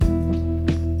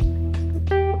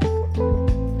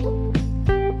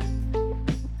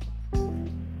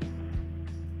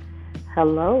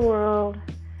Hello, world.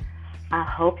 I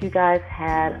hope you guys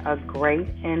had a great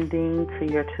ending to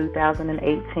your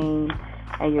 2018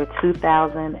 and your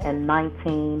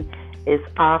 2019 is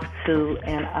off to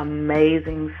an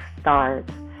amazing start.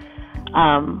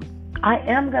 Um, I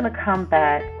am going to come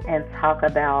back and talk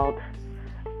about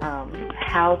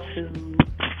how to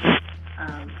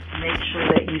make sure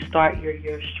that you start your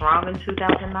year strong in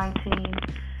 2019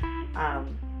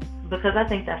 um, because I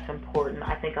think that's important.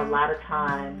 I think a lot of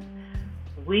times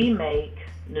we make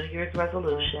New Year's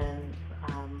resolutions,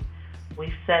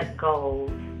 we set goals,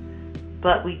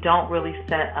 but we don't really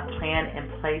set a plan in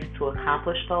place to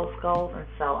accomplish those goals. And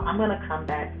so I'm going to come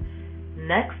back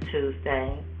next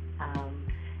Tuesday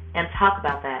and talk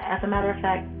about that. As a matter of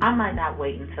fact, I might not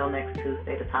wait until next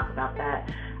Tuesday to talk about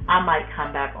that. I might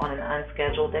come back on an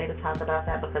unscheduled day to talk about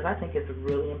that because I think it's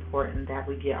really important that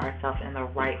we get ourselves in the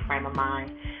right frame of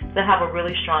mind to have a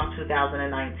really strong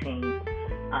 2019.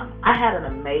 I had an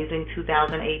amazing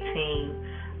 2018.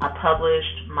 I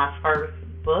published my first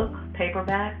book,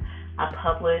 paperback. I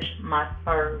published my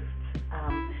first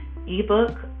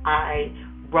ebook. I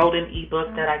wrote an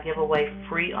ebook that I give away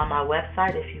free on my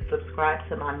website if you subscribe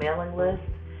to my mailing list.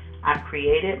 I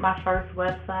created my first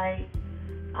website.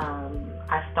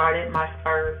 I started my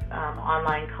first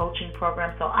online coaching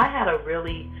program. So I had a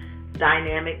really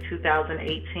dynamic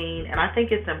 2018, and I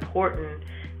think it's important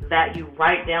that you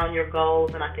write down your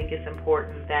goals, and I think it's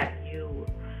important that you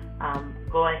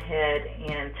go ahead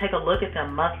and take a look at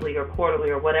them monthly or quarterly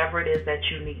or whatever it is that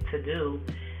you need to do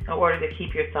in order to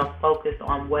keep yourself focused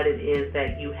on what it is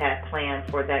that you had planned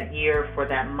for that year, for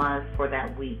that month, for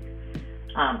that week.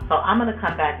 So I'm going to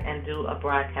come back and do a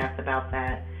broadcast about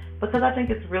that because I think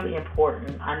it's really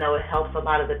important. I know it helps a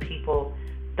lot of the people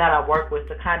that I work with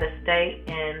to kind of stay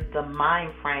in the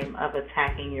mind frame of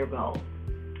attacking your goals.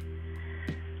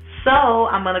 So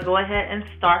I'm going to go ahead and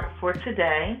start for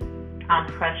today. I'm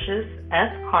Precious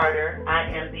S. Carter. I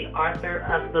am the author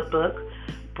of the book,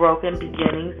 Broken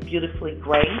Beginnings, Beautifully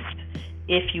Graced.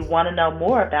 If you want to know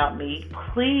more about me,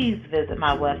 please visit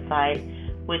my website,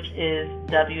 which is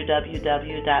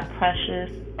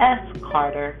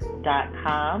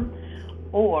www.preciouscarter.com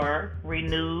or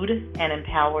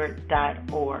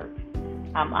renewedandempowered.org.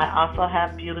 I also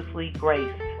have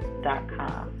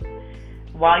beautifullygraced.com.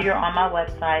 While you're on my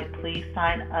website, please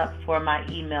sign up for my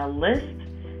email list.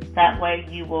 That way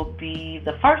you will be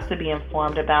the first to be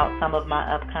informed about some of my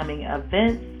upcoming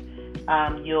events.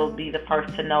 You'll be the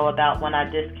first to know about when I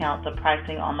discount the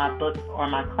pricing on my books or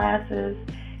my classes.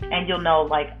 And you'll know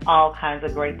all kinds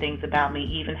of great things about me,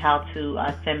 even how to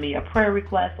send me a prayer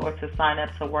request or to sign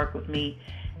up to work with me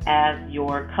as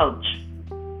your coach.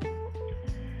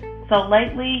 So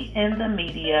lately in the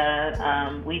media,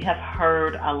 we have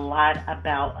heard a lot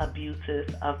about abuses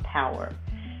of power.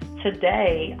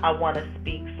 Today, I want to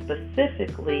speak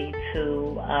specifically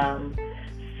to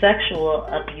sexual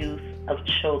abuse of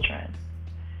children.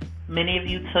 Many of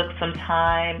you took some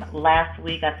time last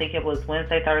week, I think it was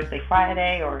Wednesday, Thursday,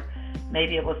 Friday, or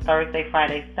maybe it was Thursday,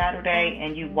 Friday, Saturday,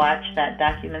 and you watched that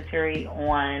documentary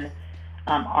on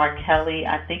R. Kelly.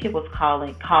 I think it was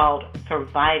called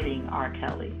Surviving R.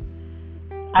 Kelly.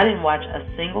 I didn't watch a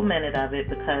single minute of it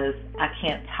because I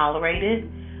can't tolerate it.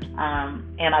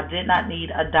 And I did not need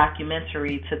a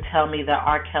documentary to tell me that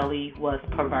R. Kelly was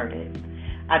perverted.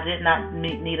 I did not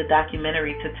need a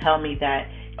documentary to tell me that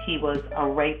he was a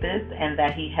rapist and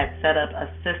that he had set up a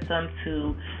system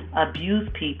to abuse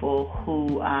people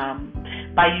who,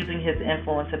 by using his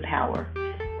influence and power.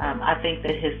 I think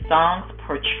that his songs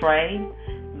portray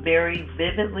very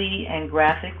vividly and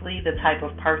graphically the type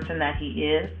of person that he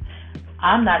is.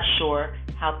 I'm not sure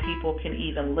how people can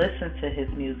even listen to his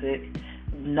music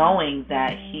knowing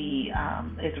that he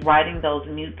is writing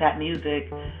that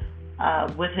music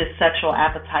with his sexual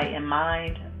appetite in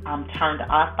mind. I'm turned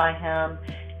off by him.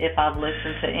 If I've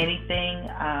listened to anything,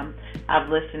 I've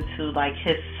listened to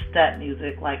his step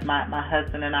music. My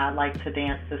husband and I like to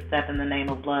dance to Step in the Name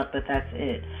of Love, but that's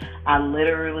it. I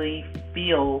literally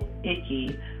feel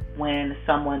icky when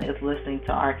someone is listening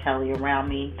to R. Kelly around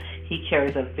me. He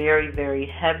carries a very, very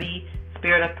heavy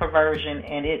spirit of perversion,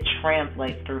 and it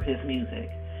translates through his music.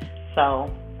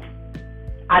 So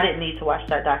I didn't need to watch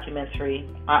that documentary.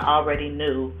 I already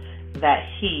knew that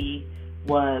he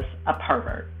was a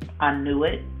pervert. I knew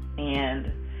it, and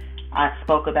I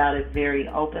spoke about it very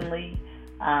openly,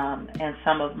 and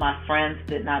some of my friends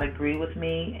did not agree with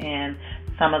me, and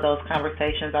some of those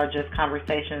conversations are just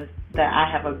conversations that I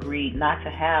have agreed not to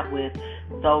have with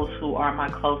those who are my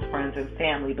close friends and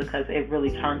family because it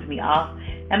really turns me off,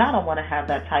 and I don't want to have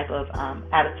that type of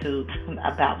attitude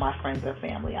about my friends and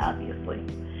family, obviously.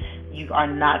 You are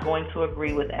not going to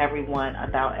agree with everyone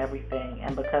about everything.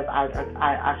 And because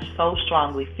I so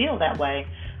strongly feel that way,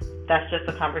 that's just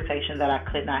a conversation that I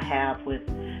could not have with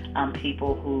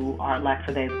people who are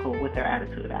lackadaisical with their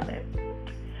attitude about it.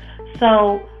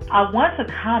 So I want to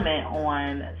comment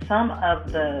on some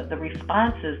of the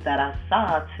responses that I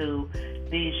saw to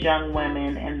these young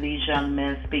women and these young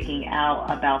men speaking out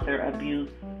about their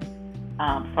abuse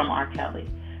from R. Kelly.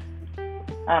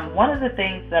 One of the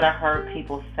things that I heard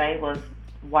people say was,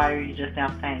 "Why are you just now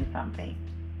saying something?"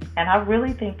 And I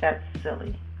really think that's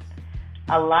silly.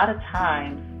 A lot of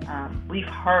times we've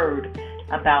heard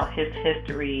about his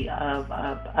history of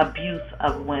abuse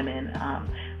of women.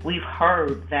 We've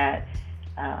heard that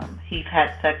he's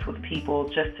had sex with people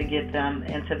just to get them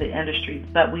into the industry,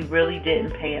 but we really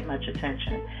didn't pay it much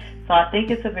attention. So I think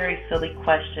it's a very silly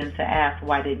question to ask,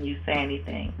 why didn't you say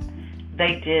anything?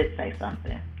 They did say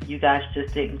something. You guys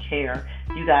just didn't care.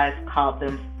 You guys called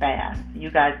them fast. You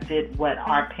guys did what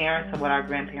our parents and what our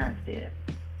grandparents did.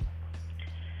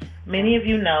 Many of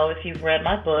you know, if you've read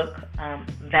my book,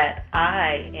 that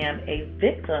I am a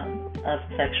victim of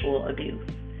sexual abuse.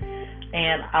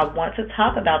 And I want to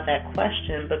talk about that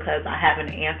question because I have an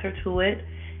answer to it.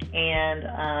 And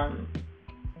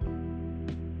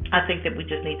I think that we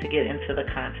just need to get into the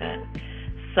content.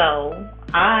 So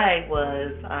I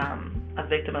was a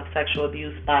victim of sexual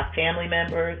abuse by family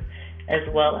members as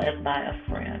well as by a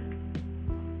friend.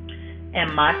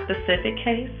 In my specific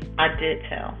case, I did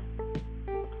tell.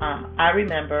 I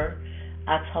remember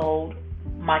I told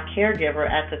my caregiver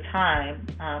at the time,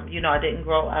 I didn't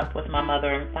grow up with my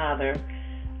mother and father.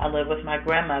 I lived with my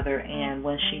grandmother, and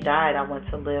when she died, I went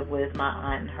to live with my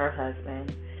aunt and her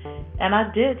husband. And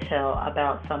I did tell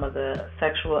about some of the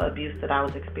sexual abuse that I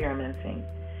was experiencing.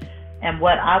 And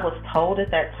what I was told at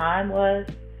that time was,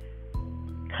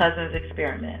 cousin's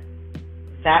experiment.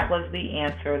 That was the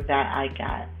answer that I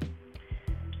got.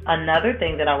 Another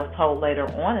thing that I was told later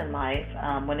on in life,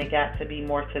 when it got to be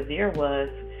more severe, was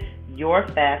your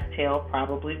fast tail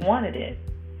probably wanted it.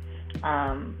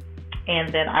 And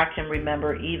then I can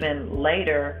remember even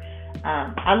later,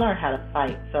 I learned how to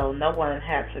fight, so no one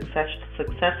had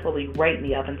successfully raped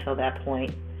me up until that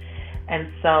point.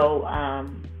 And so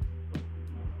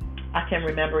I can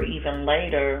remember even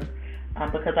later,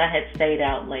 because I had stayed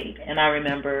out late, and I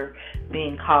remember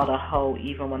being called a hoe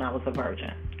even when I was a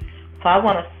virgin. So I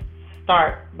want to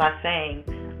start by saying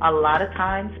a lot of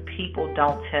times people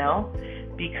don't tell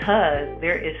because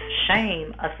there is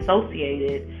shame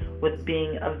associated with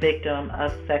being a victim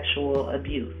of sexual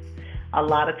abuse. A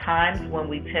lot of times when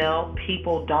we tell,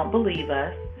 people don't believe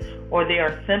us, or they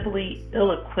are simply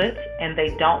ill-equipped and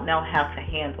they don't know how to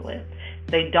handle it.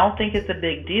 They don't think it's a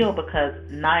big deal because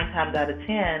 9 times out of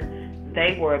 10,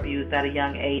 they were abused at a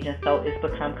young age, and so it's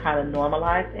become kind of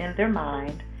normalized in their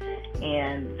mind.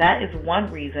 And that is one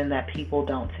reason that people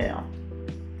don't tell.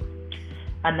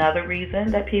 Another reason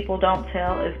that people don't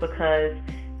tell is because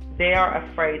they are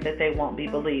afraid that they won't be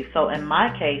believed. So in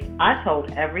my case, I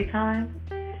told every time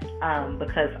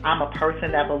because I'm a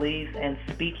person that believes in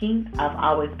speaking. I've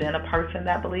always been a person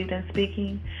that believed in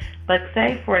speaking. But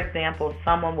say, for example,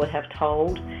 someone would have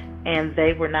told and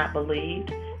they were not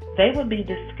believed, they would be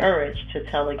discouraged to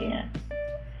tell again.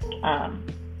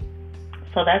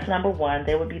 So that's number one.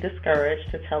 They would be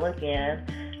discouraged to tell again.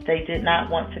 They did not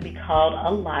want to be called a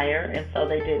liar, and so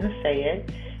they didn't say it.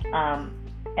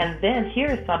 And then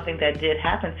here's something that did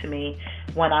happen to me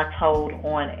when I told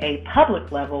on a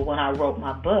public level when I wrote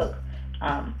my book.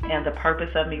 And the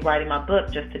purpose of me writing my book,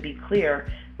 just to be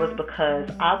clear, was because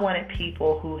I wanted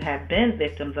people who have been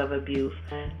victims of abuse,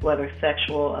 whether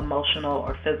sexual, emotional,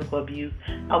 or physical abuse,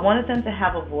 I wanted them to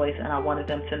have a voice, and I wanted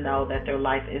them to know that their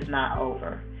life is not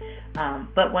over.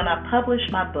 But when I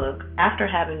published my book, after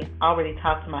having already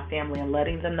talked to my family and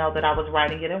letting them know that I was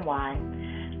writing it and why,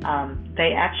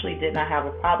 they actually did not have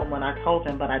a problem when I told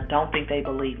them, but I don't think they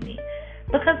believed me.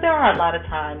 Because there are a lot of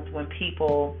times when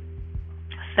people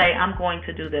say, I'm going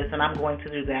to do this and I'm going to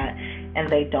do that, and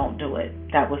they don't do it.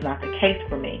 That was not the case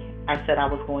for me. I said I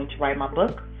was going to write my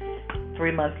book.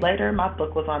 3 months later, my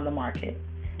book was on the market.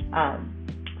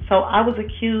 So I was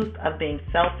accused of being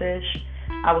selfish.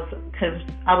 I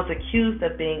was accused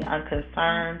of being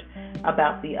unconcerned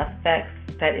about the effects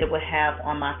that it would have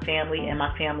on my family and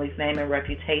my family's name and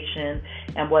reputation,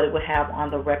 and what it would have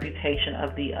on the reputation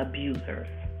of the abusers.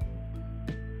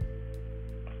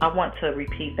 I want to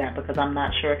repeat that because I'm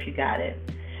not sure if you got it.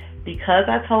 Because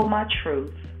I told my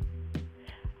truth,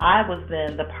 I was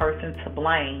then the person to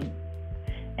blame,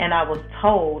 and I was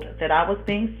told that I was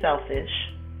being selfish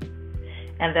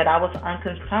and that I was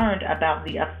unconcerned about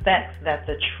the effects that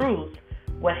the truth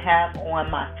would have on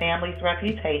my family's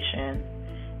reputation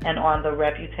and on the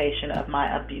reputation of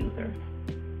my abusers.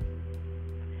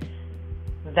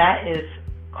 That is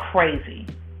crazy.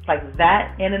 Like,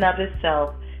 that in and of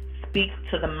itself speaks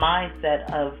to the mindset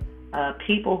of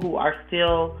people who are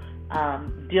still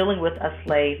dealing with a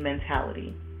slave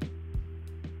mentality.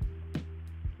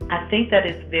 I think that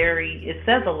it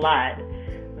says a lot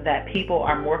that people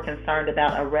are more concerned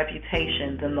about a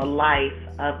reputation than the life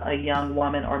of a young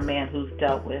woman or man who's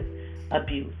dealt with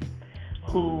abuse,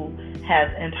 who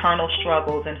has internal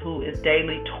struggles and who is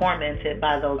daily tormented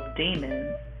by those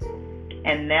demons.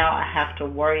 And now I have to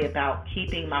worry about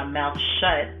keeping my mouth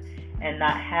shut and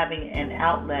not having an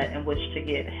outlet in which to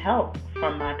get help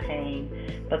from my pain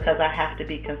because I have to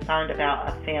be concerned about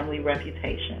a family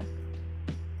reputation.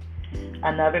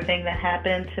 Another thing that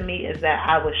happened to me is that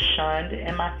I was shunned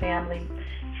in my family.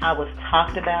 I was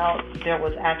talked about. There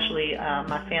was actually,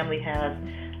 my family has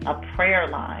a prayer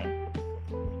line,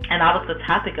 and I was the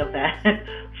topic of that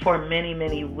for many,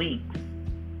 many weeks.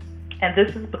 And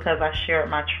this is because I shared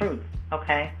my truth,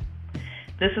 okay?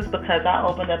 This is because I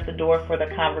opened up the door for the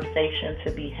conversation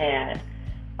to be had.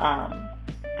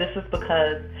 This is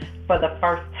because for the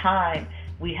first time,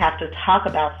 we have to talk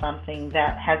about something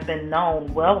that has been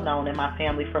well known in my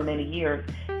family for many years,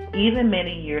 even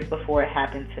many years before it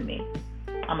happened to me.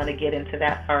 I'm going to get into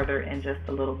that further in just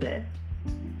a little bit.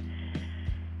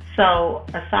 So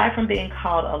aside from being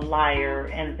called a liar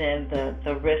and then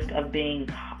the risk of being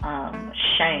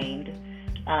shamed,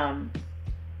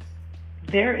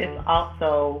 there is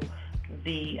also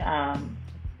the, how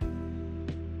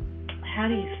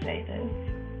do you say this?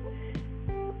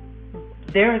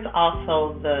 There is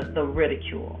also the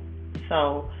ridicule.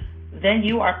 So then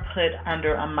you are put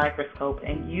under a microscope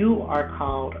and you are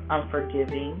called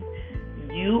unforgiving.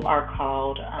 You are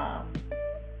called,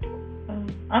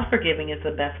 unforgiving is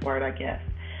the best word, I guess.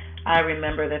 I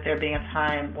remember that there being a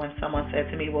time when someone said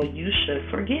to me, well, you should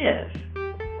forgive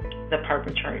the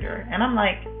perpetrator. And I'm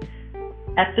like,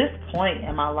 at this point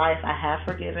in my life, I have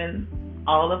forgiven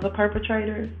all of the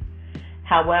perpetrators.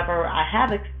 However, I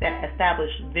have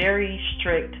established very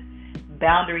strict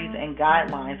boundaries and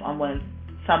guidelines on when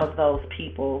some of those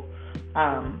people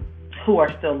who are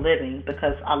still living,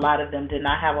 because a lot of them did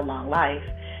not have a long life,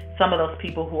 some of those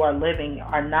people who are living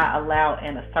are not allowed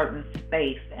in a certain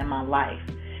space in my life.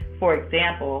 For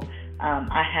example,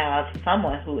 I have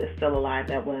someone who is still alive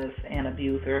that was an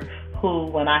abuser who,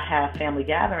 when I have family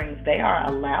gatherings, they are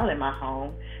allowed in my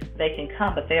home. They can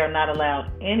come, but they are not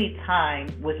allowed any time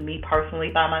with me personally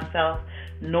by myself,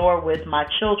 nor with my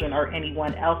children or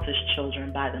anyone else's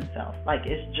children by themselves. Like,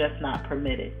 it's just not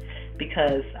permitted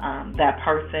because that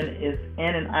person is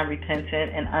in an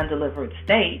unrepentant and undelivered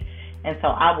state. And so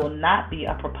I will not be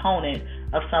a proponent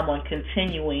of someone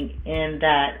continuing in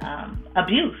that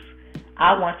abuse.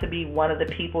 I want to be one of the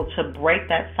people to break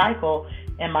that cycle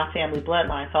in my family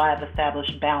bloodline. So I have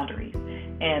established boundaries.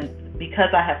 And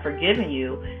because I have forgiven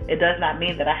you, it does not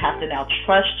mean that I have to now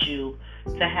trust you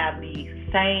to have the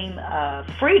same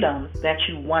freedoms that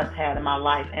you once had in my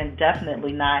life, and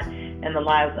definitely not in the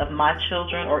lives of my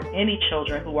children or any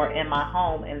children who are in my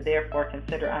home and therefore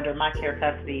considered under my care,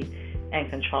 custody, and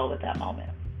control at that moment.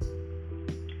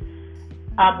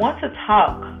 I want to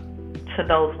talk to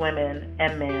those women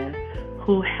and men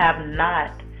who have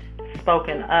not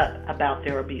spoken up about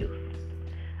their abuse.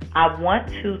 I want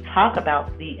to talk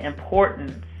about the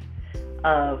importance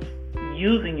of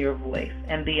using your voice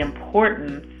and the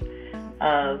importance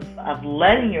of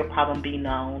letting your problem be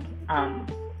known.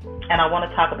 And I want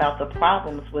to talk about the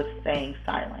problems with staying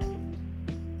silent.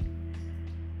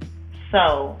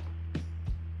 So,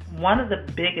 one of the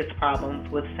biggest problems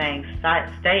with staying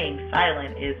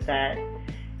silent is that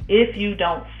if you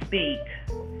don't speak,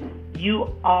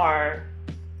 you are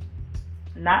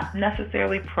not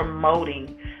necessarily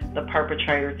promoting the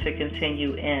perpetrator to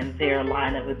continue in their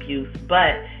line of abuse,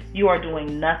 but you are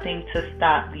doing nothing to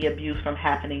stop the abuse from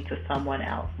happening to someone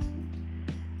else.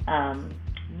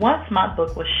 Once my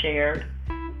book was shared,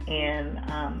 and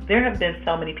there have been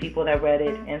so many people that read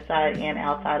it inside and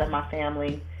outside of my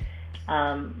family,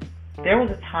 there was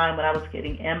a time when I was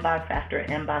getting inbox after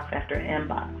inbox after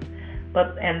inbox.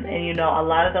 But and you know, a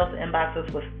lot of those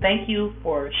inboxes was thank you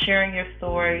for sharing your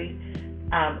story.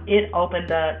 It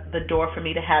opened up the door for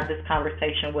me to have this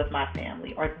conversation with my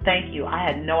family. Or thank you, I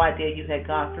had no idea you had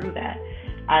gone through that.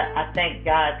 I thank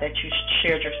God that you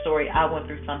shared your story. I went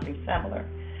through something similar.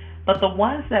 But the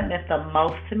ones that meant the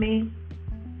most to me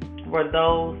were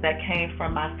those that came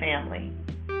from my family.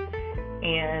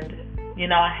 And, you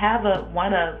know, I have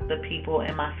one of the people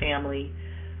in my family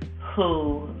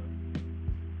who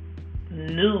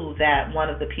knew that one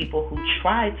of the people who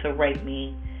tried to rape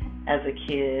me as a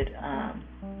kid,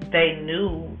 they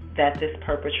knew that this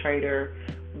perpetrator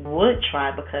would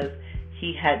try because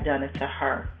he had done it to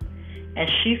her. And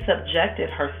she subjected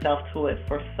herself to it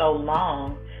for so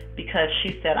long because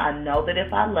she said, I know that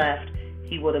if I left,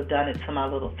 he would have done it to my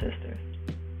little sisters.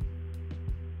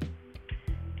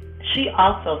 She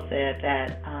also said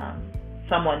that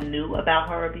someone knew about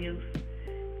her abuse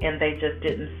and they just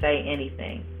didn't say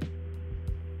anything.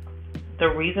 The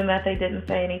reason that they didn't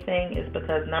say anything is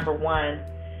because, number one,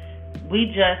 we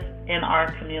just, in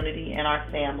our community, in our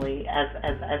family,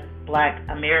 as Black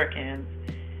Americans,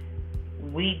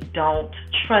 we don't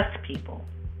trust people.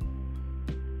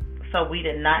 So we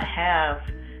did not have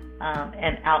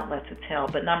an outlet to tell.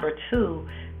 But number two,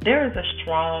 there is a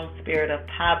strong spirit of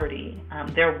poverty.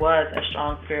 There was a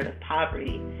strong spirit of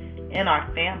poverty in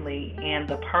our family, and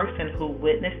the person who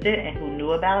witnessed it and who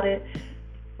knew about it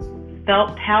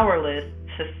felt powerless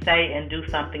to say and do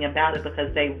something about it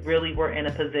because they really were in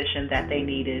a position that they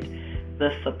needed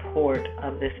the support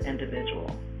of this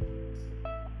individual.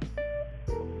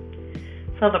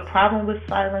 So the problem with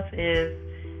silence is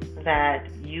that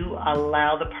you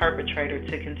allow the perpetrator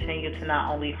to continue to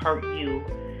not only hurt you,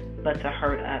 but to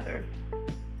hurt others.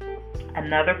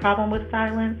 Another problem with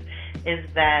silence is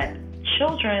that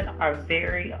children are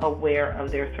very aware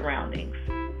of their surroundings.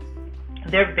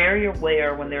 They're very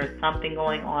aware when there's something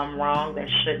going on wrong that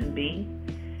shouldn't be,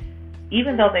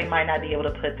 even though they might not be able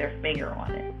to put their finger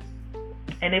on it.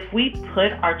 And if we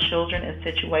put our children in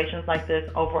situations like this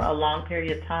over a long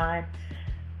period of time,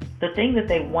 the thing that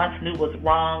they once knew was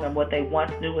wrong and what they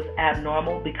once knew was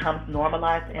abnormal becomes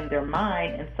normalized in their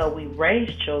mind. And so we raise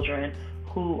children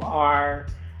who are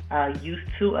used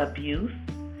to abuse,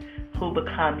 who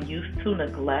become used to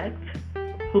neglect,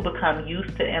 who become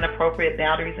used to inappropriate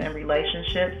boundaries in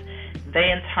relationships.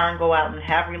 They in turn go out and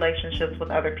have relationships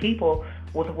with other people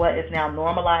with what is now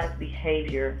normalized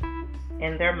behavior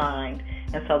in their mind.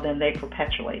 And so then they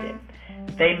perpetuate it.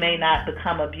 They may not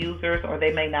become abusers or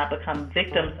they may not become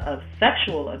victims of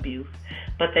sexual abuse,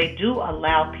 but they do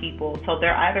allow people, so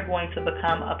they're either going to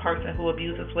become a person who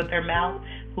abuses with their mouth,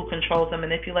 who controls and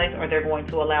manipulates, or they're going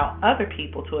to allow other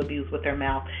people to abuse with their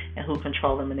mouth and who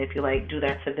control and manipulate, do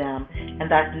that to them. And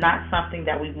that's not something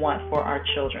that we want for our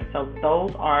children. So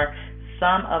those are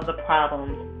some of the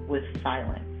problems with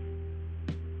silence.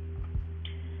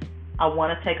 I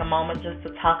want to take a moment just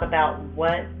to talk about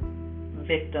what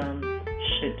victims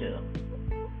should do.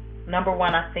 Number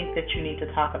one, I think that you need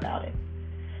to talk about it.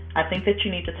 I think that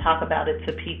you need to talk about it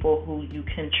to people who you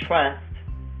can trust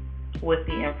with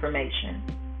the information.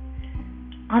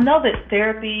 I know that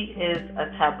therapy is a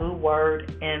taboo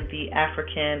word in the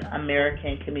African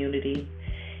American community,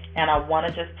 and I want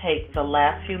to just take the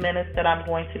last few minutes that I'm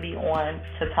going to be on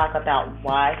to talk about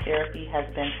why therapy has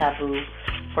been taboo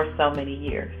for so many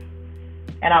years.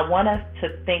 And I want us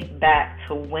to think back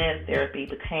to when therapy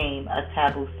became a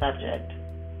taboo subject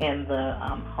in the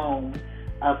home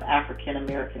of African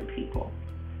American people.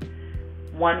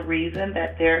 One reason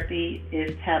that therapy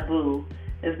is taboo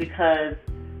is because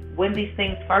when these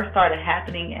things first started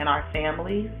happening in our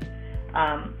families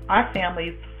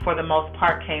for the most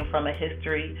part came from a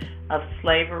history of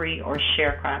slavery or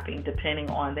sharecropping, depending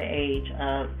on the age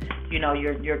of,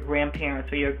 your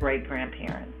grandparents or your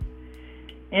great-grandparents.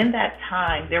 In that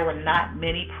time, there were not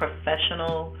many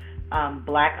professional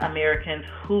Black Americans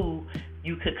who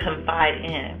you could confide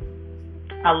in.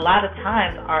 A lot of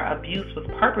times our abuse was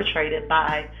perpetrated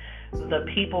by the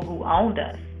people who owned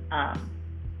us.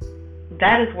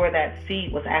 That is where that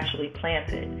seed was actually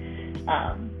planted.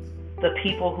 The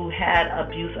people who had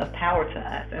abuse of power to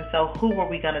us. And so who were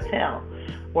we going to tell?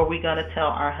 Were we going to tell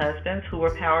our husbands who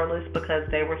were powerless because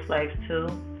they were slaves too?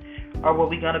 Or were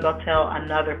we going to go tell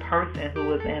another person who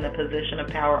was in a position of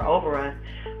power over us,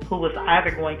 who was either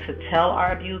going to tell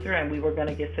our abuser and we were going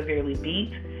to get severely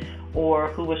beat, or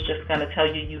who was just going to tell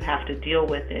you, you have to deal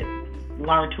with it,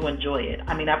 learn to enjoy it?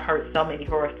 I mean, I've heard so many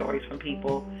horror stories from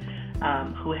people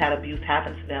who had abuse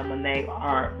happen to them when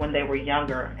they were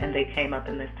younger and they came up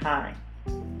in this time.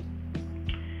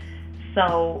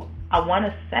 So I want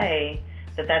to say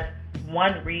that that's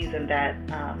one reason that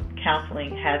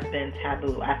counseling has been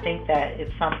taboo. I think that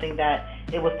it's something that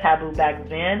it was taboo back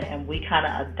then and we kind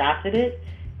of adopted it,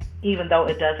 even though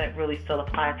it doesn't really still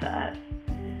apply to us.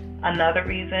 Another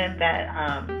reason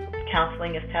that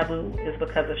counseling is taboo is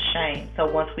because of shame. So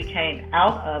once we came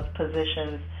out of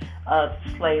positions of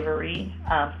slavery,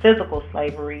 physical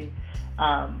slavery,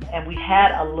 and we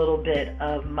had a little bit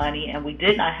of money and we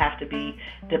did not have to be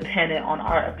dependent on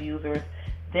our abusers,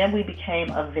 then we became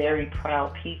a very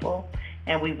proud people.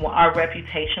 and our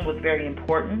reputation was very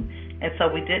important, and so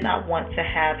we did not want to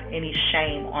have any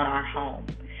shame on our home.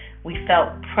 We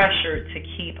felt pressured to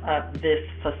keep up this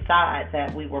facade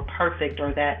that we were perfect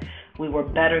or that we were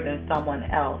better than someone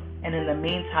else. And in the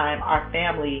meantime, our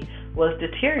family was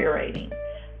deteriorating.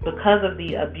 Because of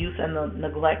the abuse and the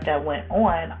neglect that went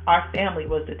on, our family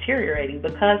was deteriorating.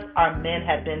 Because our men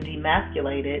had been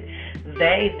demasculated,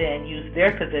 they then used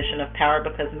their position of power,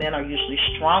 because men are usually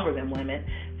stronger than women.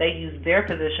 They used their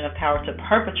position of power to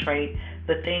perpetrate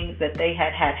the things that they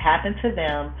had happen to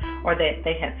them, or that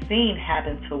they had seen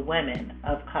happen to women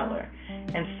of color.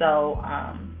 And so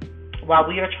while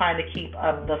we are trying to keep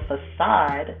up the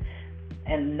facade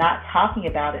and not talking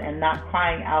about it and not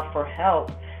crying out for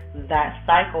help, that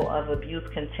cycle of abuse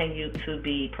continued to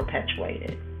be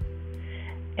perpetuated.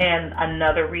 And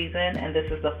another reason, and this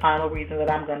is the final reason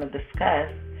that I'm going to discuss,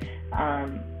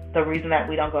 the reason that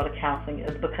we don't go to counseling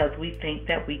is because we think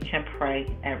that we can pray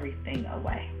everything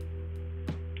away.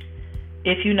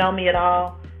 If you know me at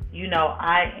all, you know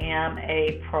I am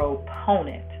a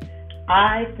proponent.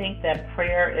 I think that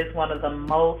prayer is one of the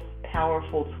most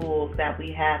powerful tools that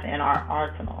we have in our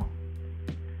arsenal.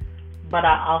 But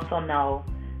I also know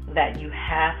that you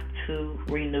have to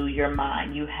renew your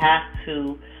mind. You have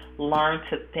to learn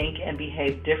to think and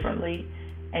behave differently,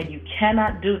 and you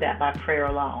cannot do that by prayer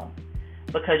alone,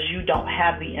 because you don't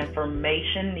have the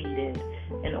information needed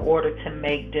in order to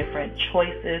make different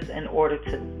choices, in order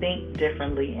to think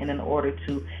differently, and in order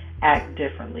to act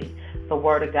differently. The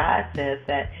Word of God says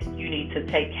that you need to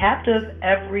take captive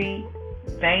every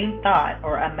vain thought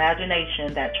or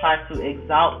imagination that tries to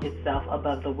exalt itself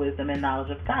above the wisdom and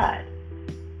knowledge of God.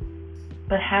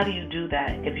 But how do you do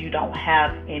that if you don't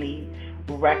have any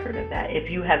record of that? If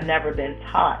you have never been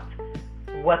taught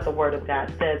what the Word of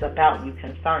God says about you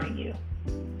concerning you?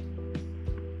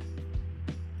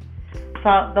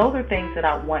 So those are things that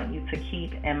I want you to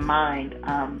keep in mind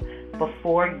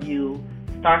before you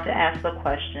start to ask the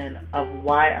question of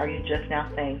why are you just now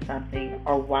saying something,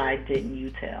 or why didn't you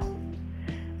tell?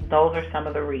 Those are some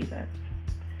of the reasons.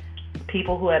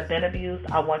 People who have been abused,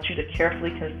 I want you to carefully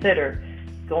consider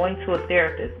going to a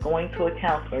therapist, going to a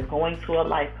counselor, going to a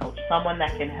life coach, someone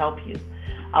that can help you.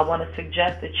 I want to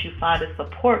suggest that you find a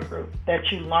support group,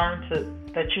 that you learn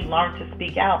to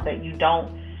speak out, that you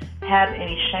don't have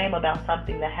any shame about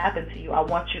something that happened to you. I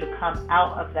want you to come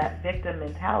out of that victim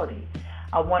mentality.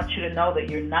 I want you to know that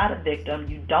you're not a victim.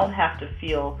 You don't have to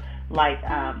feel like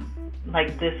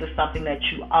this is something that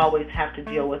you always have to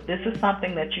deal with. This is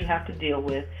something that you have to deal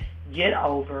with, get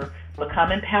over,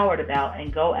 become empowered about,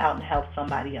 and go out and help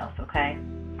somebody else, okay?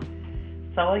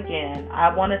 So again,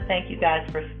 I want to thank you guys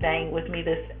for staying with me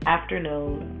this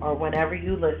afternoon, or whenever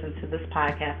you listen to this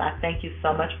podcast. I thank you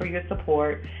so much for your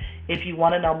support. If you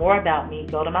want to know more about me,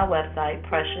 go to my website,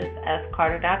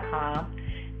 preciousscarter.com.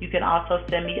 You can also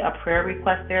send me a prayer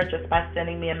request there just by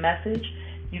sending me a message.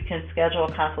 You can schedule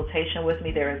a consultation with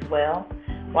me there as well.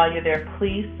 While you're there,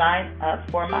 please sign up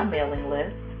for my mailing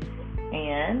list.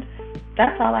 And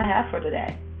that's all I have for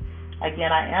today.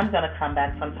 Again, I am going to come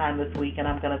back sometime this week, and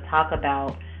I'm going to talk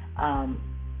about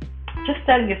just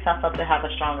setting yourself up to have a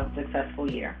strong and successful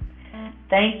year.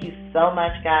 Thank you so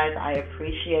much, guys. I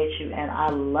appreciate you, and I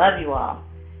love you all.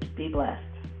 Be blessed.